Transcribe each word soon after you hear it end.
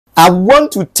I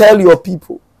want to tell your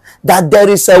people that there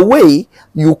is a way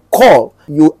you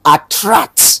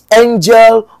attract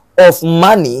angel of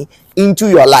money into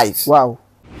your life. Wow.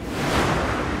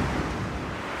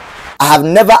 I have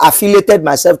never affiliated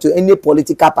myself to any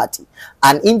political party,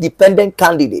 an independent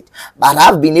candidate, but I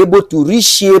have been able to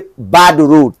reshape bad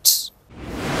roads.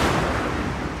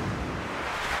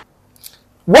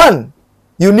 One,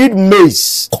 you need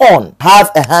maize, corn, have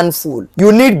a handful.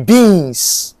 You need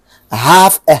beans,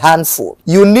 have a handful.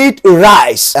 You need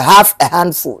rice, have a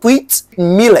handful. Wheat,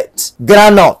 millet,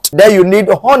 groundnut. Then you need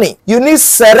honey. You need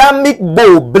ceramic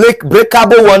bowl,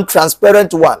 breakable one,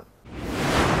 transparent one.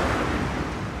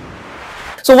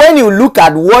 So when you look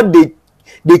at what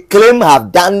they claim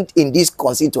have done in this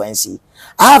constituency,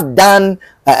 I've done,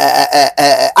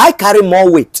 I carry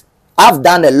more weight. I've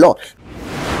done a lot.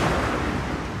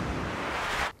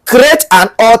 Create an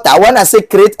altar. When I say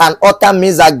create an altar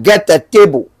means I get a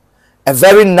table, a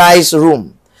very nice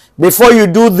room. Before you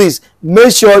do this,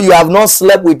 make sure you have not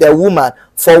slept with a woman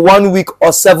for 1 week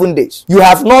or 7 days. You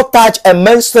have not touched a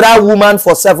menstrual woman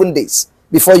for 7 days.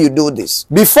 Before you do this,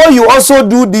 before you also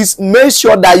do this, make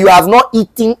sure that you have not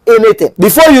eaten anything.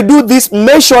 Before you do this,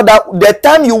 make sure that the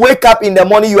time you wake up in the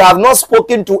morning, you have not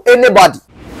spoken to anybody.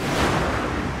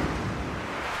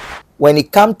 When it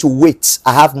comes to weight,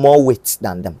 I have more weight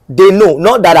than them. They know,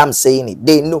 not that I'm saying it,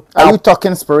 they know. Are you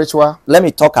talking spiritual? Let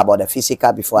me talk about the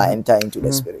physical before I enter into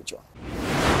the spiritual.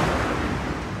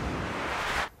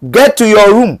 Get to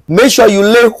your room, make sure you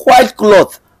lay white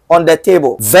cloth on the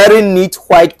table, very neat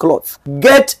white cloth.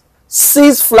 Get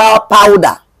seed flour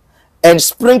powder and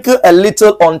sprinkle a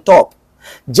little on top,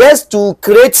 just to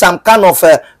create some kind of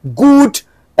a good,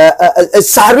 a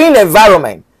serene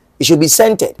environment. It should be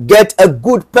scented. Get a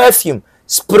good perfume,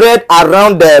 spread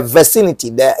around the vicinity,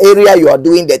 the area you are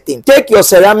doing the thing. Take your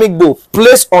ceramic bowl,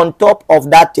 place on top of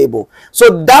that table,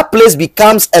 so that place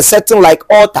becomes a certain like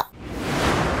altar.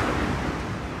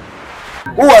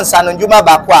 Who wants an unjuma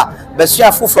bakwa?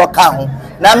 Besia fufro kahu.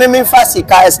 Na me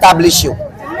fasika establish you.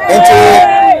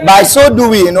 Enti by so do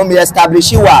we, you know, me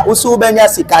establish you wa. Usu benya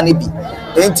sikani bi.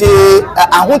 Enti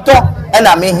ahunto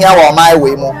ena me here wa my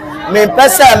way mo. Me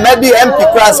pese maybe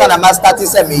MP kransa na ma start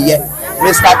say me ye.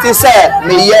 Me start say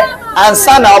me ye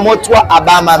ansa na omotwa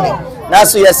abama me. Na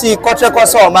so yesi kotre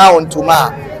koso o ma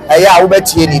ontuma. Eya wo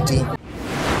betie ni din.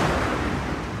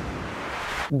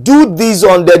 Do this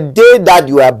on the day that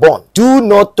you are born. Do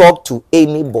not talk to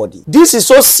anybody. This is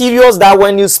so serious that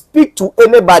when you speak to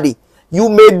anybody, you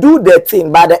may do the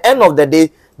thing. By the end of the day,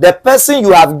 the person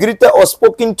you have greeted or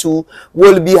spoken to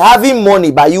will be having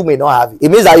money, but you may not have it. It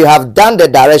means that you have done the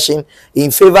direction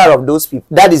in favor of those people.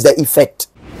 That is the effect.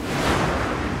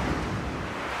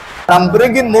 I'm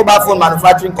bringing mobile phone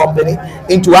manufacturing company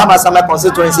into Amasama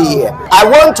constituency here. I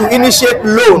want to initiate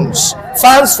loans,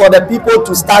 funds for the people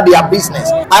to start their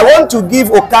business. I want to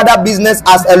give Okada business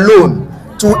as a loan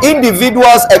to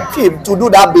individuals equipped to do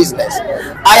that business.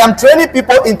 I am training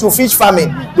people into fish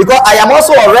farming because I am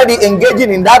also already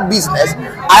engaging in that business.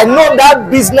 I know that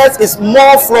business is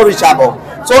more flourishable.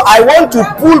 So I want to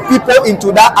pull people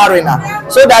into that arena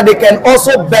so that they can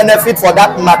also benefit for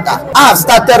that matter. I have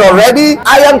started already.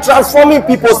 I am transforming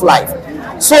people's life.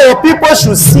 So people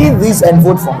should see this and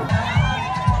vote for me.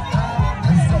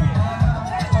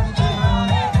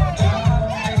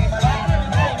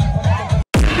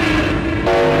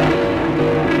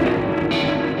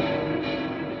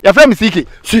 Your friend is Sike.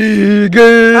 Sike.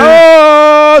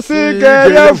 Oh, Sike.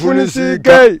 Ya funi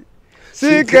Sike.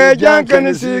 Sike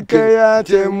jankani Sike ya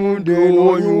temude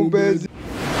wonyubezi.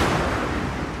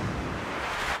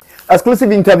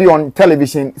 Exclusive interview on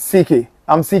television, Sike.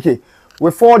 I'm Sike.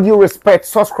 With all due respect,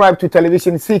 subscribe to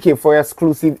television Sike for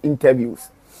exclusive interviews.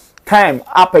 Time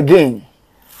up again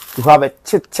to have a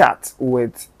chit chat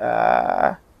with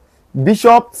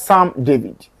Bishop Sam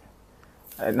David.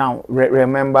 Now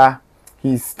remember,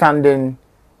 he's standing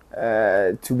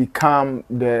to become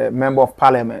the member of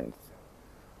parliament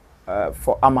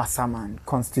for Amasaman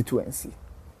constituency.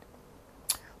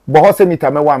 But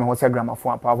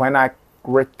when I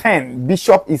return,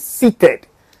 Bishop is seated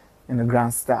in the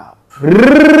grand style.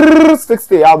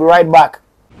 60, I'll be right back.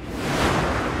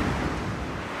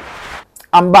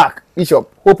 I'm back,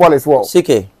 Bishop. Hope all is well.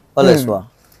 CK, all is well.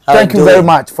 Thank you very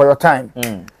much for your time.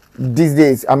 These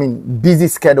days, I mean, busy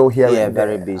schedule here. Yeah,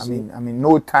 very busy. I mean,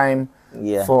 no time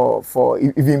for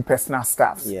even personal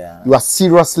stuff. Yeah. You are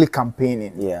seriously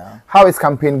campaigning. Yeah. How is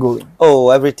campaign going? Oh,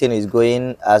 everything is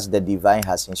going as the divine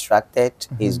has instructed.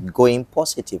 Is going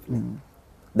positively.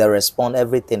 The response,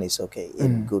 everything is okay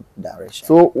in good direction.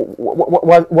 So,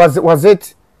 was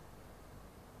it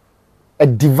a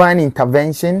divine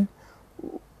intervention?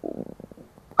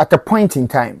 at a point in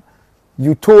time,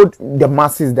 you told the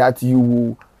masses that you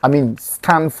will, I mean,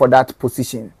 stand for that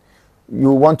position.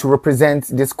 You want to represent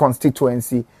this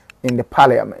constituency in the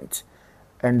parliament.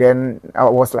 And then I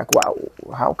was like, wow,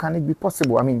 how can it be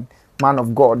possible? I mean, man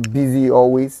of God, busy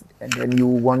always, and then you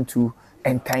want to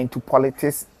enter into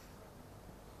politics.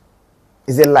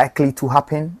 Is it likely to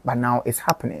happen? But now it's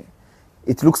happening.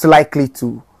 It looks likely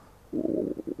to.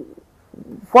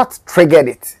 What triggered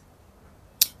it?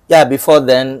 Yeah, before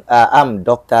then, I'm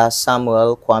Dr.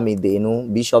 Samuel Kwame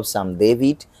Denu, Bishop Sam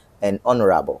David, and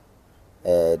Honorable.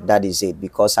 That is it.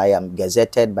 Because I am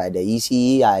gazetted by the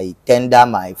ECE, I tender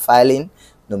my filing.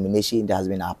 Nomination that has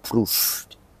been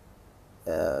approved.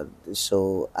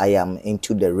 So I am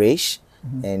into the race.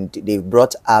 And they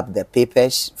brought up the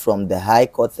papers from the High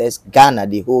Courts, Ghana,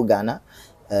 the whole Ghana.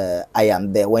 I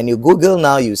am there. When you Google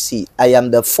now, you see I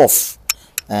am the fourth.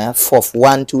 Fourth,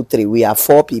 1, 2, 3. We are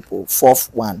 4 people.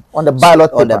 Fourth one on the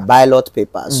ballot paper. On the ballot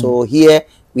paper. So here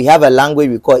we have a language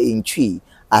we call Intwi,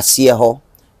 Asieho.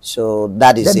 So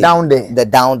that is the down there. The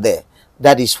down there.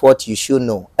 That is what you should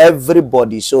know.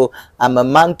 Everybody. So I'm a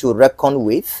man to reckon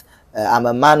with. I'm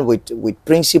a man with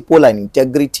principle and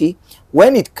integrity.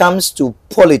 When it comes to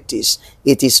politics,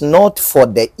 it is not for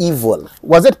the evil.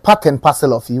 Was it part and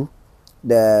parcel of you?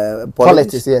 The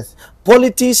politics, yes.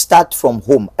 Politics start from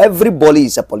home. Everybody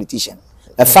is a politician.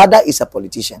 A father is a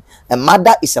politician. A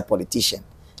mother is a politician.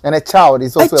 And a child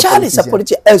is also a child is a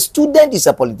politician. A student is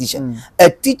a politician. A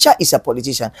teacher is a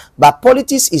politician. But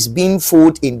politics is being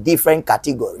folded in different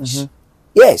categories.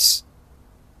 Yes.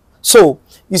 So,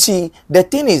 you see, the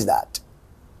thing is that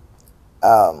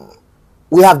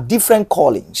we have different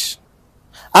callings.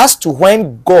 As to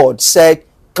when God said,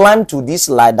 climb to this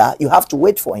ladder, you have to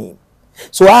wait for him.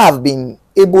 So I have been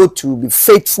able to be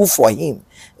faithful for him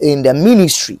in the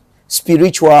ministry,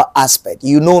 spiritual aspect.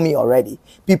 You know me already.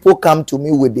 People come to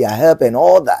me with their help and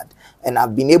all that. And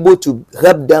I've been able to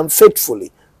help them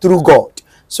faithfully through God.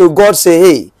 So God say,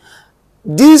 hey,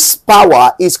 this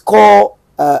power is called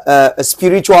a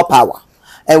spiritual power.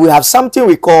 And we have something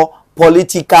we call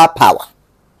political power.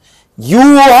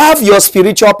 You have your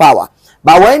spiritual power.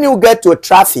 But when you get to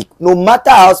traffic, no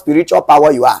matter how spiritual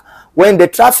power you are, when the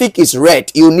traffic is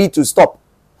red, you need to stop.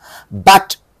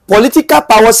 But political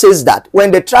power says that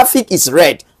when the traffic is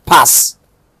red, pass.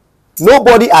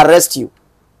 Nobody arrests you.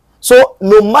 So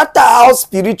no matter how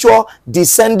spiritual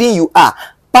descending you are,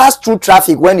 pass through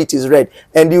traffic when it is red,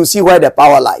 and you see where the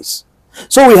power lies.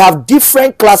 So we have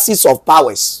different classes of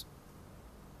powers.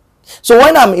 So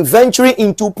when I'm venturing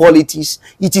into politics,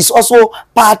 it is also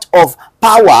part of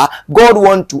power God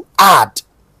wants to add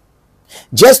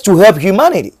just to help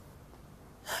humanity.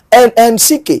 And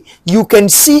CK, you can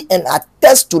see and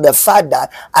attest to the fact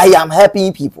that I am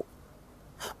helping people.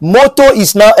 Motor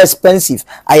is now expensive.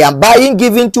 I am buying,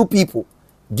 giving to people,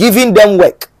 giving them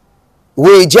work.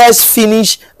 We just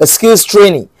finished a skills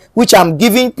training, which I'm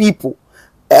giving people.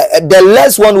 The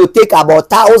less one will take about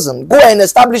 1,000. Go and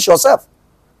establish yourself.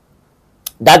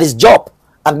 That is job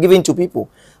I'm giving to people.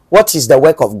 What is the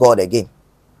work of God again?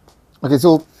 Okay,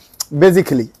 so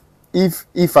basically, if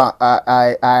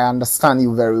I understand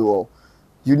you very well,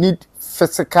 you need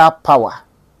physical power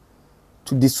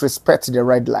to disrespect the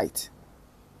red light.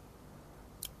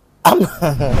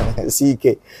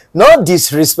 CK, not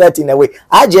disrespect in a way.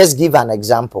 I just give an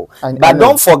example. But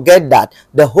don't forget that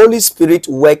the Holy Spirit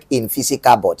work in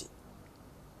physical body.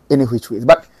 In which ways?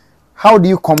 But how do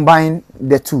you combine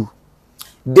the two?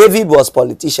 David was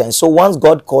politician. So once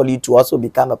God called you to also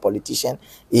become a politician,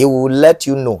 he will let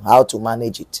you know how to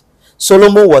manage it.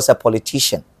 Solomon was a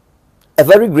politician, a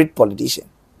very great politician,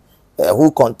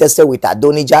 who contested with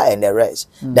Adonijah and the rest.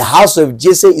 The house of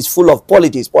Jesse is full of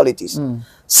politics.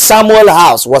 Samuel's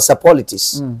house was a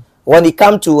politics. When it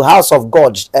came to house of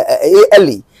God,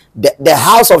 Eli, the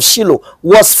house of Shiloh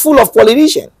was full of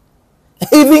politicians.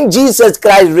 Even Jesus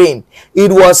Christ reigned.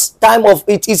 It was time of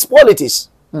it is politics.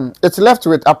 It's left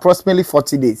with approximately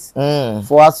 40 days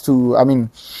for us to, I mean,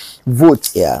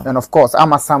 vote. Yeah. And of course,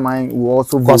 Amasamai will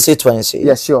also vote. Constituency.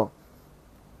 Yes, sure.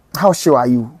 How sure are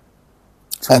you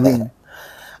to win?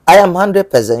 I am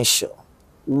 100% sure.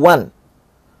 One,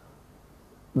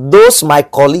 those my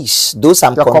colleagues, those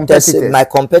I'm contesting, my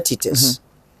competitors,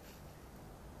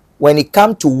 when it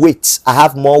comes to weight, I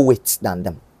have more weight than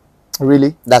them.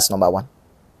 Really? That's number one.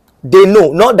 They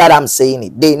know, not that I'm saying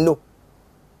it, they know.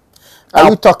 Are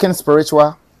you talking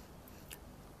spiritual?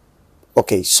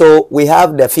 Okay, so we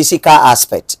have the physical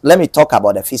aspect. Let me talk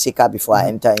about the physical before I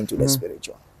enter into the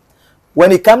spiritual.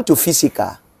 When it comes to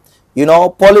physical, you know,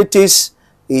 politics,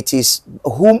 it is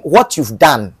what you've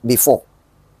done before.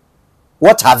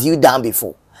 What have you done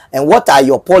before? and what are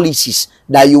your policies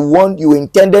that you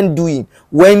intended doing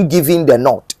when giving the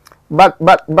nod. But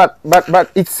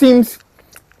it seems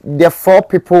there are 4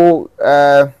 people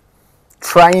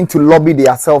trying to lobby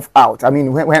themselves out. I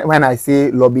mean, when I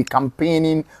say lobby,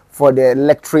 campaigning for the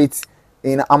electorate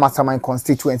in Amasaman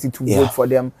constituency to vote for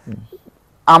them.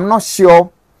 I'm not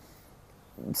sure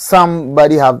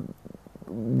somebody have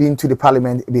been to the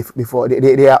parliament before.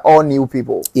 They are all new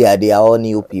people. Yeah, they are all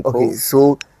new people. Okay,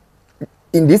 so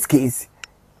in this case,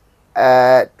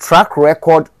 track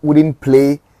record wouldn't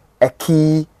play a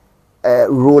key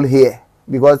role here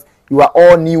because you are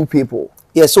all new people.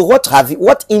 Yeah, so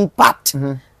what impact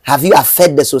have you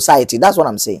affected the society? That's what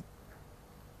I'm saying.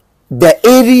 The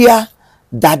area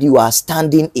that you are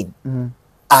standing in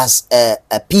as a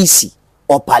PC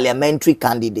or parliamentary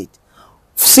candidate,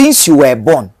 since you were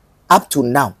born up to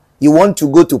now, you want to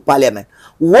go to parliament.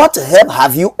 What help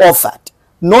have you offered?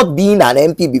 Not being an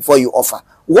MP before you offer.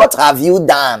 What have you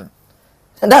done?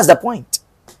 And that's the point.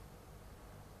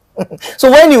 So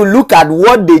when you look at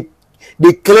what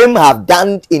they claim have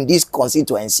done in this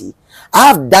constituency,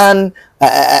 I've done,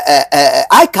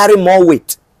 I carry more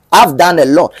weight. I've done a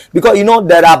lot. Because, you know,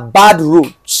 there are bad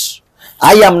roads.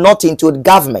 I am not into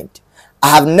government. I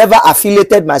have never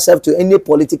affiliated myself to any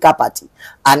political party.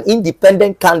 An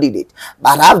independent candidate.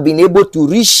 But I've been able to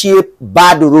reshape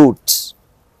bad roads.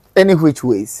 Any which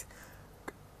ways.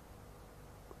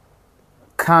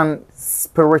 Can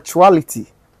spirituality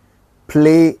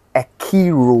play a key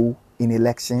role in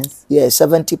elections? Yeah,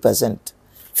 70%.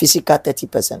 Physical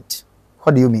 30%.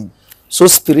 What do you mean? So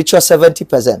spiritual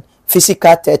 70%.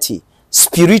 Physical 30%.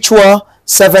 Spiritual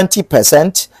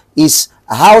 70% is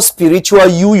how spiritual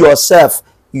you yourself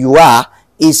you are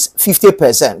is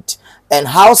 50%. And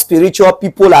how spiritual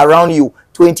people around you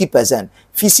 20%.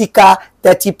 Physical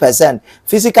 30%.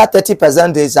 Physical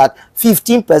 30% is at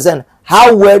 15%.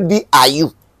 How wealthy are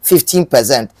you?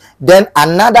 15%. Then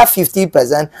another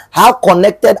 15%. How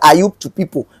connected are you to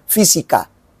people? Physical.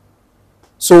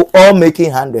 So all making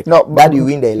 100. No, that you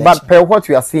win the election. But per what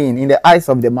you are seeing in the eyes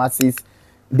of the masses,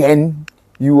 then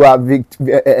you are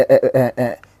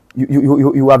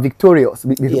you are victorious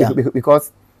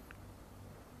because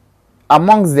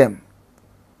amongst them,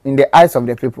 in the eyes of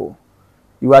the people,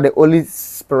 you are the only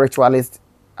spiritualist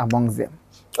amongst them.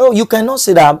 Oh, you cannot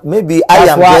say that. Maybe That's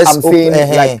I am why just I'm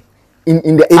saying like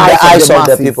in the eyes of the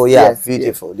masses. people. Yeah, Yes,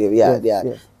 beautiful. yes, Yeah.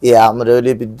 yes. Yeah, I'm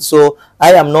really so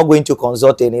I am not going to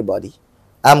consult anybody.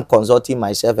 I'm consulting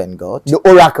myself and God. The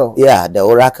oracle. Yeah, the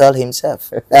oracle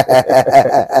himself.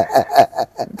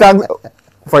 Thanks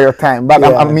for your time. But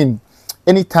Yeah. I mean,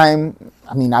 anytime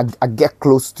I get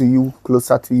closer to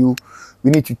you, we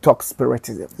need to talk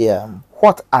spiritism. Yeah.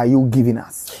 What are you giving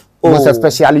us? Most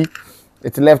especially,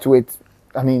 it's left with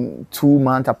 2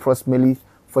 months approximately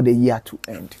for the year to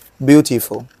end.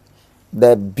 Beautiful.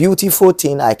 The beautiful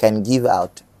thing I can give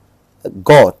out,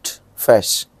 God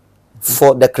first,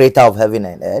 for the creator of heaven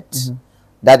and earth.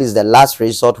 That is the last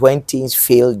resort when things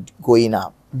fail going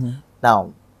up.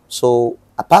 Now, so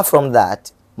apart from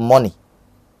that, money.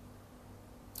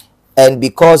 And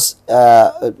because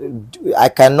I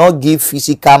cannot give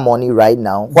physical money right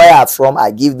now, where I'm from,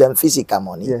 I give them physical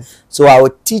money. Yes. So I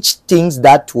will teach things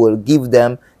that will give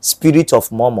them spirit of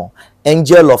Momo,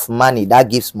 angel of money that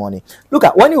gives money.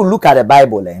 When you look at the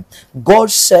Bible,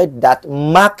 God said that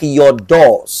mark your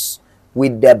doors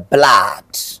with the blood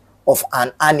of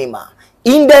an animal.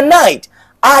 In the night,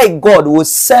 I, God, will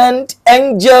send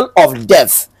angel of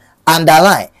death.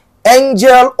 Underline,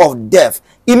 angel of death.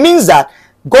 It means that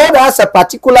God has a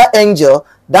particular angel,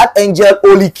 that angel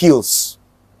only kills.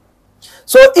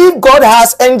 So if God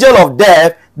has angel of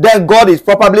death, then God is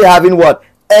probably having what?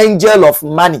 Angel of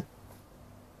money.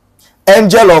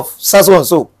 Angel of so and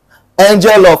so.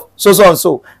 Angel of so and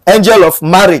so. Angel of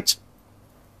marriage.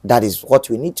 That is what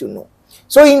we need to know.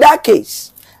 So in that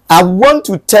case, I want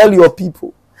to tell your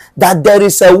people that there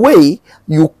is a way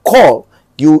you call,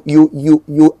 you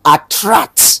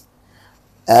attract,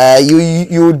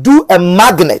 you do a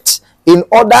magnet in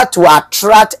order to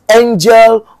attract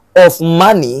angel of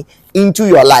money into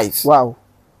your life. Wow.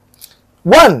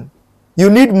 One, you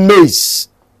need maize,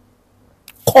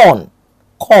 corn.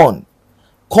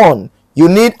 You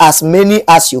need as many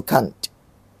as you can.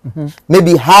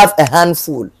 Maybe half a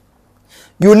handful.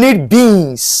 You need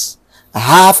beans,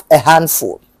 half a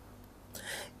handful.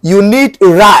 You need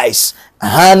rice,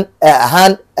 half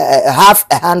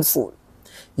a handful.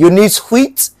 You need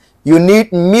wheat. You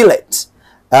need millet.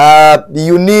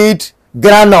 You need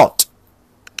groundnut.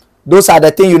 Those are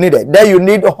the things you need. Then you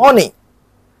need honey.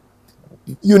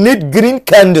 You need green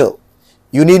candle.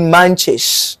 You need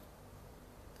manches.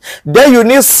 Then you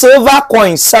need silver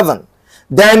coin 7.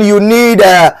 Then you need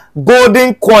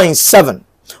golden coin 7.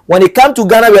 When it comes to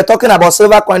Ghana, we are talking about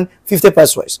silver coin 50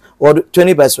 pesos or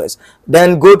 20 pesos.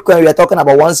 Then gold coin, we are talking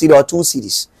about 1 cedi or 2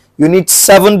 cedis. You need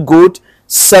 7 gold,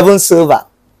 7 silver.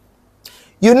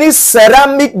 You need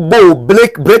ceramic bowl,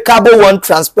 breakable one,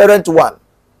 transparent one.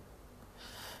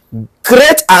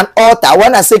 Create an altar.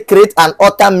 When I say create an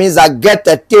altar, means I get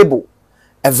a table,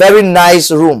 a very nice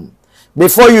room.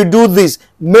 Before you do this,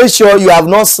 make sure you have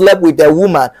not slept with a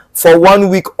woman for 1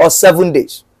 week or 7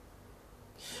 days.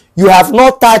 You have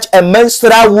not touched a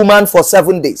menstrual woman for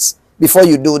 7 days before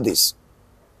you do this.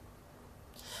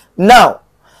 Now,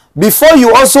 before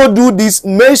you also do this,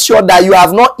 make sure that you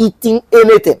have not eaten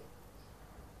anything.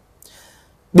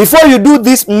 Before you do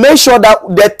this, make sure that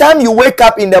the time you wake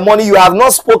up in the morning, you have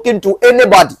not spoken to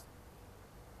anybody.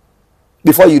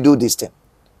 Before you do this thing,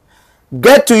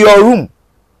 get to your room,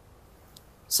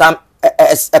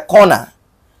 a corner,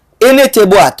 any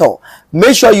table at all.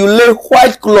 Make sure you lay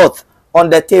white cloth on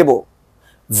the table,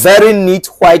 very neat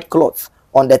white cloth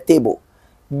on the table.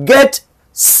 Get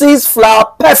 6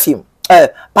 flower perfume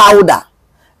powder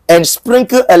and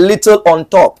sprinkle a little on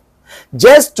top,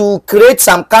 just to create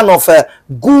some kind of a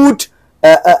good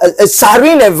a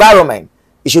serene environment.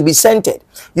 It should be scented.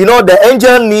 You know, the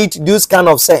angel need this kind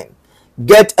of scent.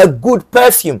 Get a good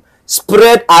perfume,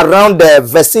 spread around the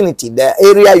vicinity, the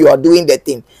area you are doing the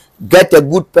thing. Get a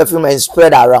good perfume and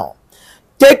spread around.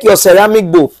 Take your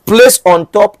ceramic bowl, place on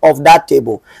top of that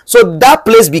table, so that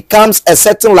place becomes a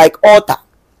certain like altar.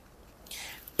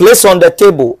 Place on the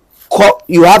table.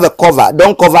 You have a cover,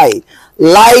 don't cover it.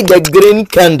 Light the green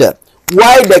candle.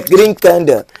 Why the green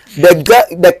candle?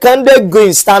 The candle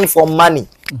green stand for money.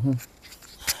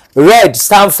 Red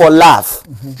stand for love.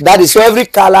 That is, so every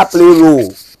color play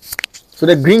role. So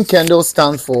the green candle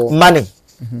stands for money.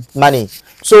 Money.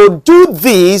 So do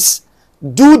this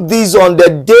on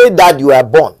the day that you are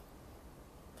born.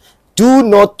 Do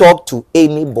not talk to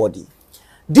anybody.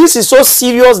 This is so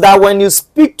serious that when you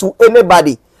speak to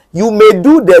anybody, you may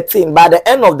do the thing. By the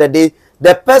end of the day,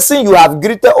 the person you have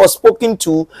greeted or spoken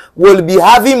to will be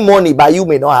having money, but you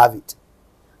may not have it.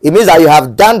 It means that you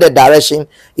have done the direction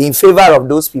in favor of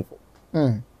those people.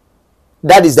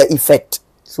 That is the effect.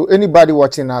 So anybody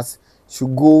watching us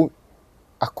should go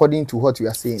according to what you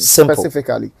are saying. Simple.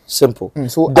 Specifically. Simple.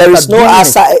 So there is no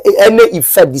any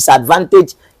effect,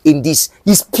 disadvantage in this.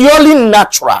 It's purely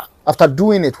natural. After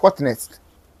doing it, what next?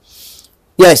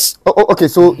 Yes. Okay,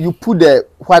 so you put the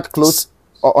white cloth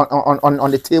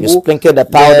on the table. You sprinkle the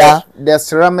powder, the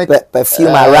ceramic perfume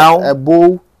around a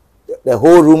bowl. The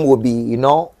whole room will be, you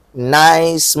know,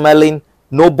 nice smelling.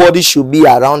 Nobody should be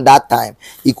around that time.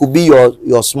 It could be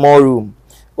your small room.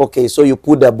 Okay, so you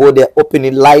put the bowl there, open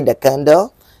it, light the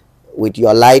candle with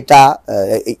your lighter,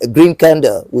 a green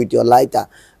candle with your lighter.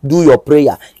 Do your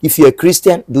prayer. If you're a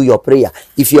Christian, do your prayer.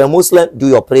 If you're a Muslim, do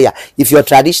your prayer. If you're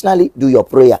traditionally, do your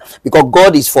prayer. Because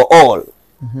God is for all.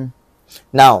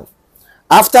 Now,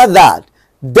 after that,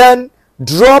 then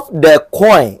drop the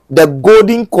coin, the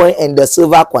golden coin and the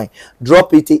silver coin.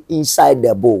 Drop it inside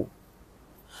the bowl.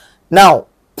 Now,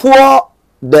 pour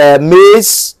the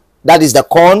maize, that is the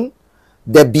corn,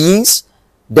 the beans,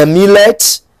 the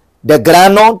millet, the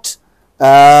groundnut,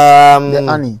 the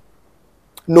honey.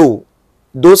 No,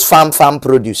 those farm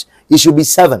produce. It should be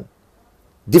 7.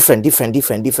 Different.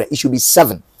 It should be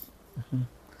 7.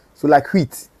 So like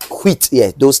wheat. Wheat,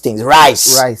 yes, those things.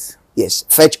 Rice. Yes.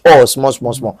 Fetch all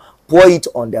small. Pour it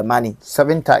on the money.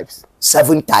 7 types.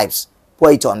 7 types.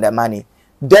 Pour it on the money.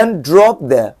 Then drop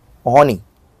the honey.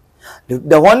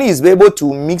 The honey is able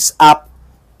to mix up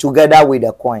together with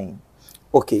the coin.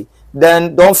 Okay.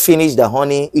 Then don't finish the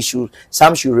honey.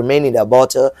 Some should remain in the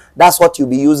bottle. That's what you'll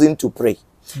be using to pray.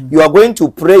 You are going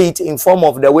to pray it in form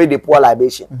of the way they pour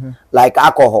libation, like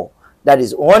alcohol. That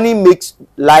is, honey makes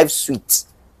life sweet.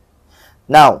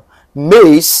 Now,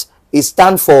 maize is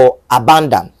stand for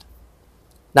abundant.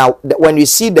 Now, when you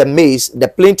see the maize, the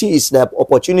plenty is the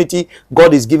opportunity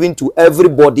God is giving to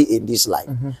everybody in this life.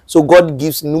 So God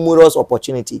gives numerous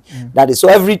opportunity. That is, so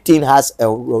everything has a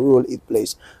role it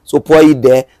plays. So pour it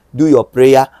there, do your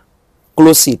prayer,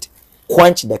 close it,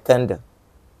 quench the candle.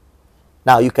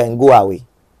 Now you can go away.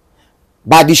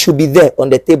 But it should be there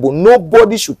on the table.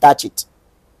 Nobody should touch it.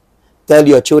 Tell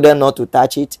your children not to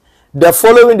touch it. The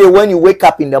following day, when you wake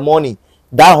up in the morning,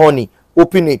 that honey,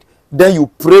 open it. Then you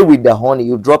pray with the honey.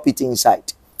 You drop it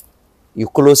inside. You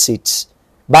close it.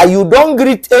 But you don't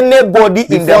greet anybody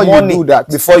in the morning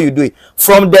before you do it.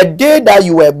 From the day that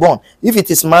you were born. If it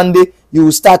is Monday, you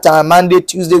will start on Monday,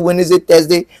 Tuesday, Wednesday,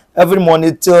 Thursday, every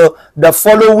morning till the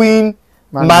following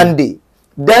Monday.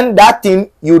 Then that thing,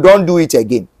 you don't do it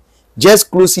again.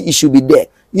 Just close it. It should be there.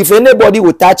 If anybody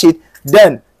will touch it,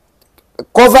 then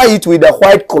cover it with a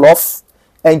white cloth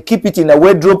and keep it in a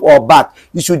wardrobe or bag.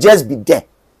 You should just be there.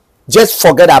 Just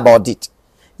forget about it.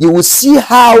 You will see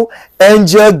how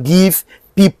angel give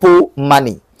people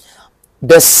money.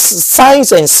 The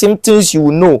signs and symptoms you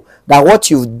will know that what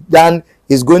you've done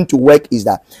is going to work is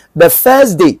that the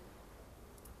first day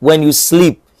when you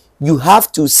sleep, you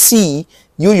have to see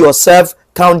you yourself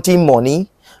counting money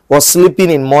or sleeping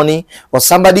in money, or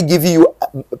somebody giving you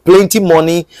plenty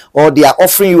money, or they are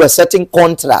offering you a certain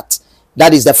contract.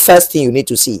 That is the first thing you need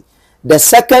to see. The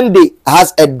second day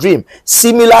has a dream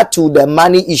similar to the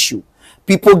money issue.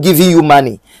 People giving you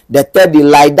money. The third day,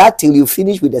 like that till you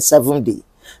finish with the seventh day.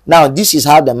 Now, this is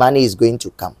how the money is going to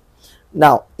come.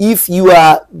 Now, if you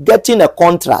are getting a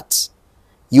contract,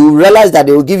 you realize that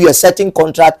they will give you a certain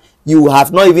contract you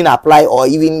have not even applied or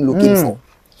even looking for.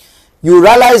 You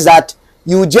realize that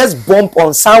you just bump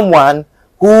on someone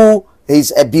who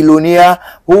is a billionaire,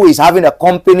 who is having a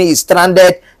company, is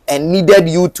stranded, and needed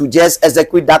you to just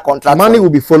execute that contract. Money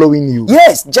will be following you.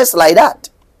 Yes, just like that.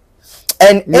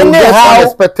 And You anyhow,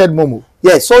 unexpected momo.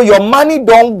 yes, so your money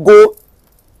don't go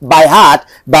by heart,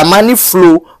 but money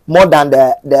flow more than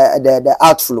the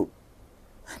outflow.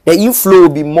 The inflow will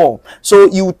be more. So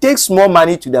you take small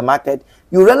money to the market,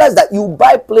 you realize that you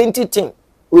buy plenty things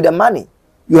with the money.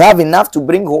 You have enough to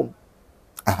bring home.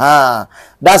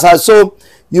 That's how. So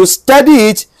you study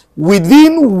it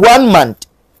within 1 month,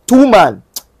 2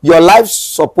 months, your life's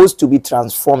supposed to be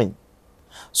transforming.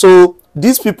 So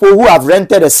these people who have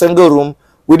rented a single room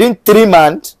within 3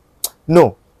 months,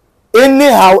 no.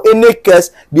 Anyhow, any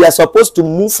case, they are supposed to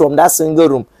move from that single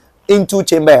room into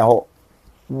chamber and hall.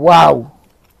 Wow.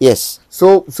 Yes.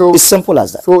 So it's simple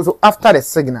as that. So after the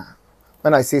signal,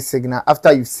 when I say signal,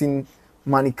 after you've seen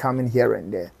money coming here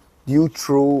and there, do you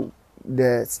throw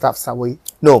the stuffs away?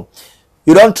 No,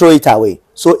 you don't throw it away.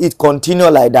 So it continue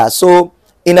like that. So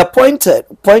in a point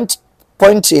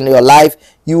in your life,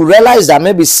 you realize that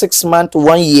maybe 6 months,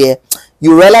 1 year,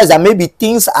 you realize that maybe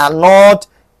things are not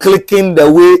clicking the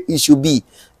way it should be.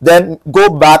 Then go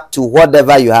back to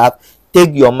whatever you have,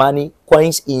 take your money,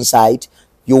 coins inside,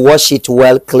 you wash it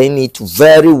well, clean it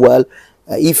very well.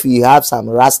 If you have some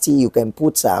rusty, you can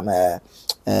put some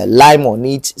lime on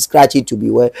it, scratch it to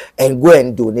be well, and go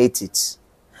and donate it.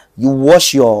 You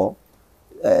wash your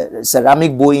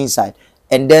ceramic bowl inside,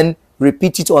 and then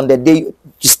repeat it on the day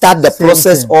you start the Same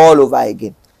process thing. all over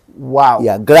again. Wow.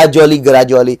 Yeah,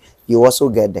 gradually, you also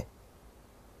get there.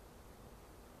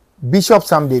 Bishop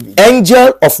Sam David.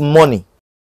 Angel of money.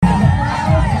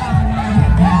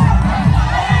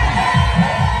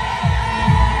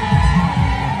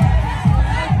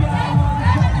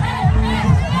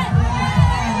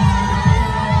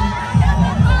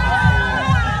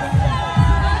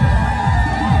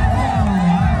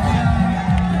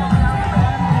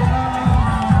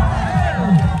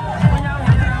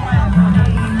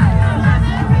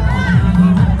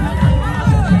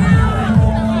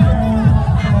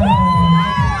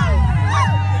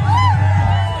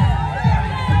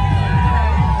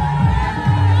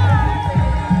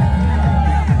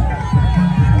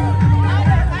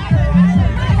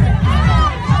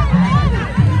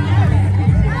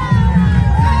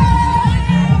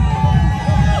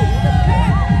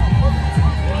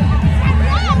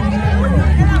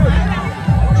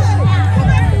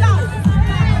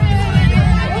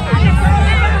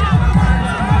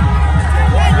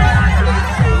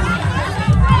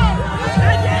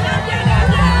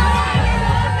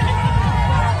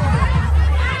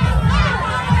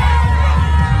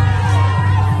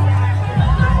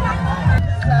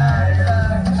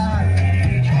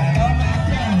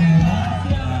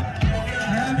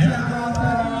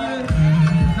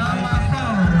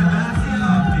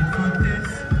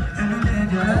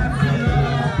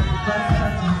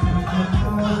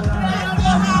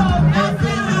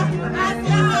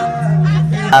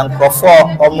 Nkrofo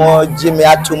omo jimi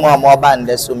atumu omo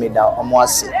bande so me da omo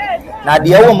ase na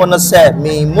de ewo mo no se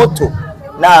me moto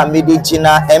na me de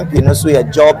gina MP no so ye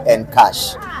job and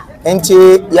cash enti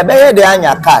ye be de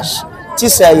anya cash ti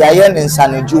se yaye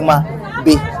nsanodwuma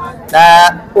be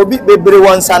na obi bebre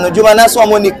won nsanodwuma na so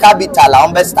omo ni capital a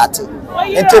on be start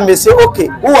enti me say okay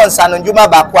who won nsanodwuma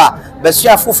ba ko a be so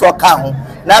afoforo ka ho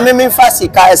na me fa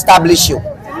sika establish you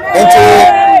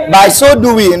enti by so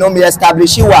do we, you know, me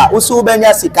establish wa usu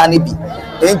benya sika ni bi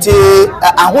enti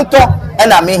ahoto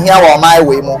na me hia wa my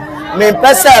way mo me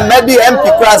pesa me di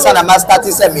MP kransa na master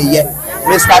ti se me ye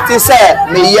me start se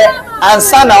me ye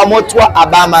ansa na omoto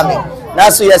abama me na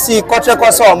so ye si kotre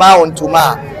koso o ma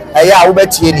ontuma eya wo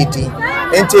betie ni di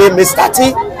enti me start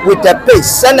with the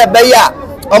pace se na be ya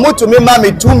omo to me ma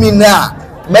me 2 mina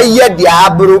me ye dia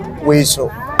abro we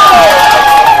so.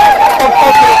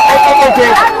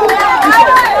 Okay.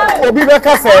 Obi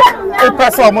beka se o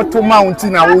person omo to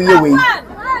mountain na wo ye we.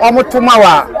 Omo to ma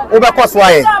wa o be ko so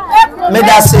aye. Me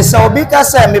da se so obi ka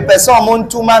se me person omo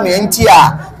ntuma me enti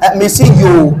a me si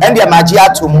yo and the magi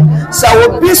atom. So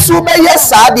obi su be ye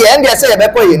sa de and the say ye be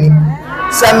ko ye ni.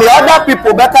 So me other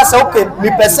people beka say okay me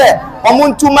person omo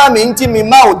ntuma me enti me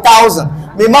ma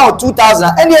 1000, me ma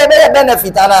 2000 and ye be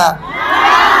benefit ana.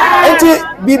 Enti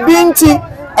bibi enti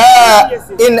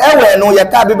in ewe no ye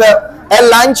ka bibe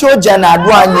elancho jana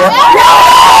do anye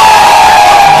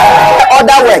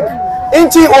other work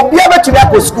enti obi abetumi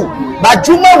akọ school ba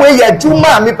juma we ye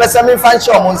juma me pese me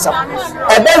fancy omonsa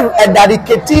e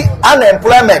dedicate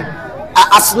unemployment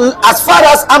as far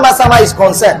as Amasama is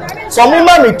concerned. So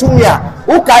mama me to me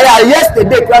who kaya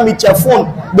yesterday kra me che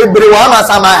phone bebre wa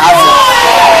Amasama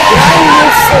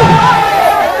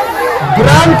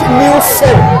brand new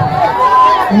phone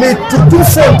me tutu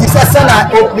phone ti sese na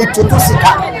me tutu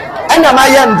sika ena ma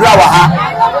ye ndra wa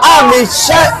ha me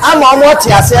she ama omo ti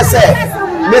asese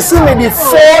me see me the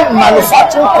phone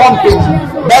manufacturing company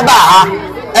beba ha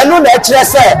enu na kire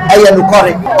se eye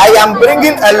nukore. I am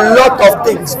bringing a lot of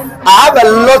things. I have a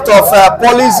lot of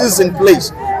policies in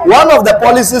place. One of the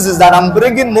policies is that I'm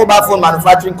bringing mobile phone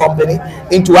manufacturing company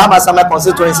into Amasama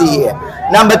constituency here.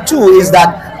 Number 2 is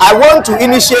that I want to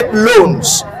initiate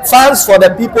loans, funds for the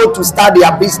people to start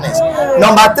their business.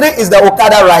 Number 3 is the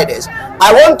Okada riders.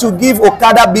 I want to give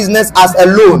Okada business as a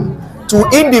loan to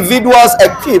individuals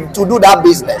equipped to do that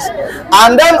business.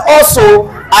 And then also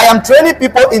I am training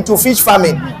people into fish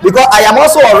farming because I am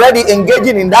also already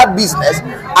engaging in that business.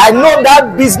 I know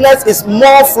that business is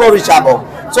more flourishable.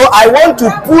 So I want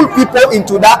to pull people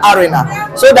into that arena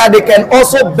so that they can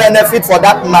also benefit for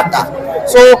that matter.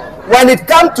 So when it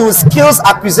comes to skills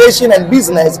acquisition and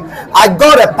business, I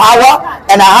got a power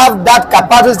and I have that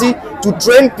capacity to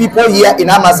train people here in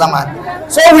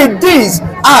Amasama. So with this,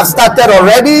 I have started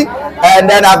already, and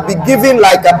then I've been given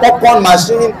like a popcorn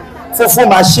machine, fufu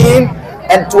machine,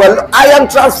 and I am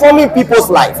transforming people's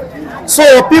life.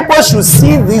 So people should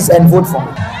see this and vote for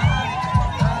me.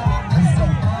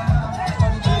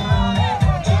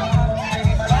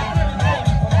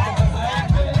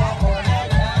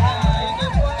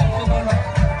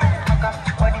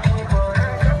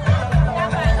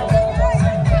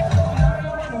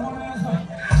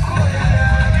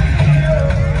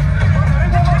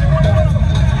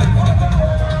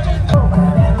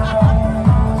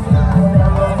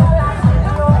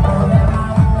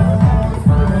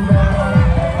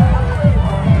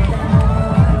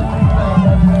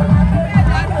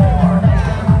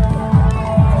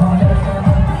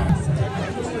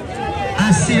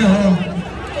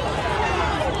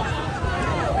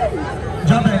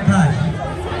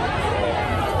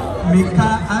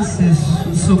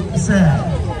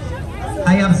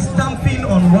 I am stamping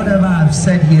on whatever I've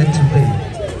said here today.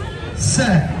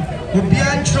 Sir,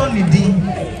 Obiantro Nidi,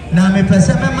 na me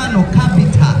pesemema no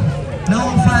capital, na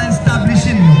on fire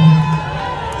establishing no.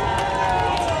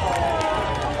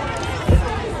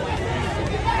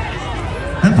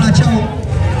 And Pacho,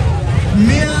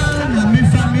 Mia na me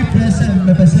family present,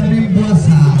 me pesemi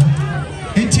boasa,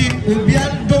 eti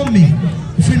Obiantro me,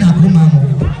 fina kumamo.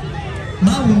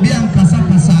 Ma Obian kasa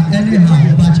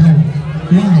anyhow, Pacho.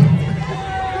 Why?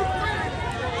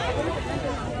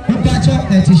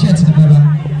 T-shirt the brother.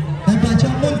 And but you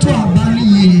want to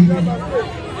abandon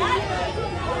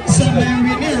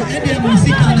Samarina, and the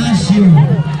music and show.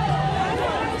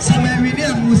 Samarina,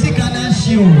 music and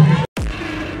show.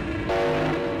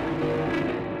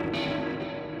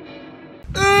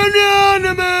 Any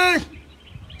enemy,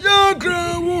 your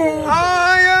crew. I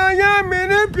am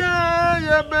in a pia,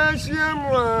 your best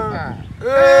yamwa.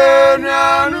 Any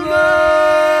enemy,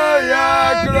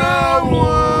 your crew.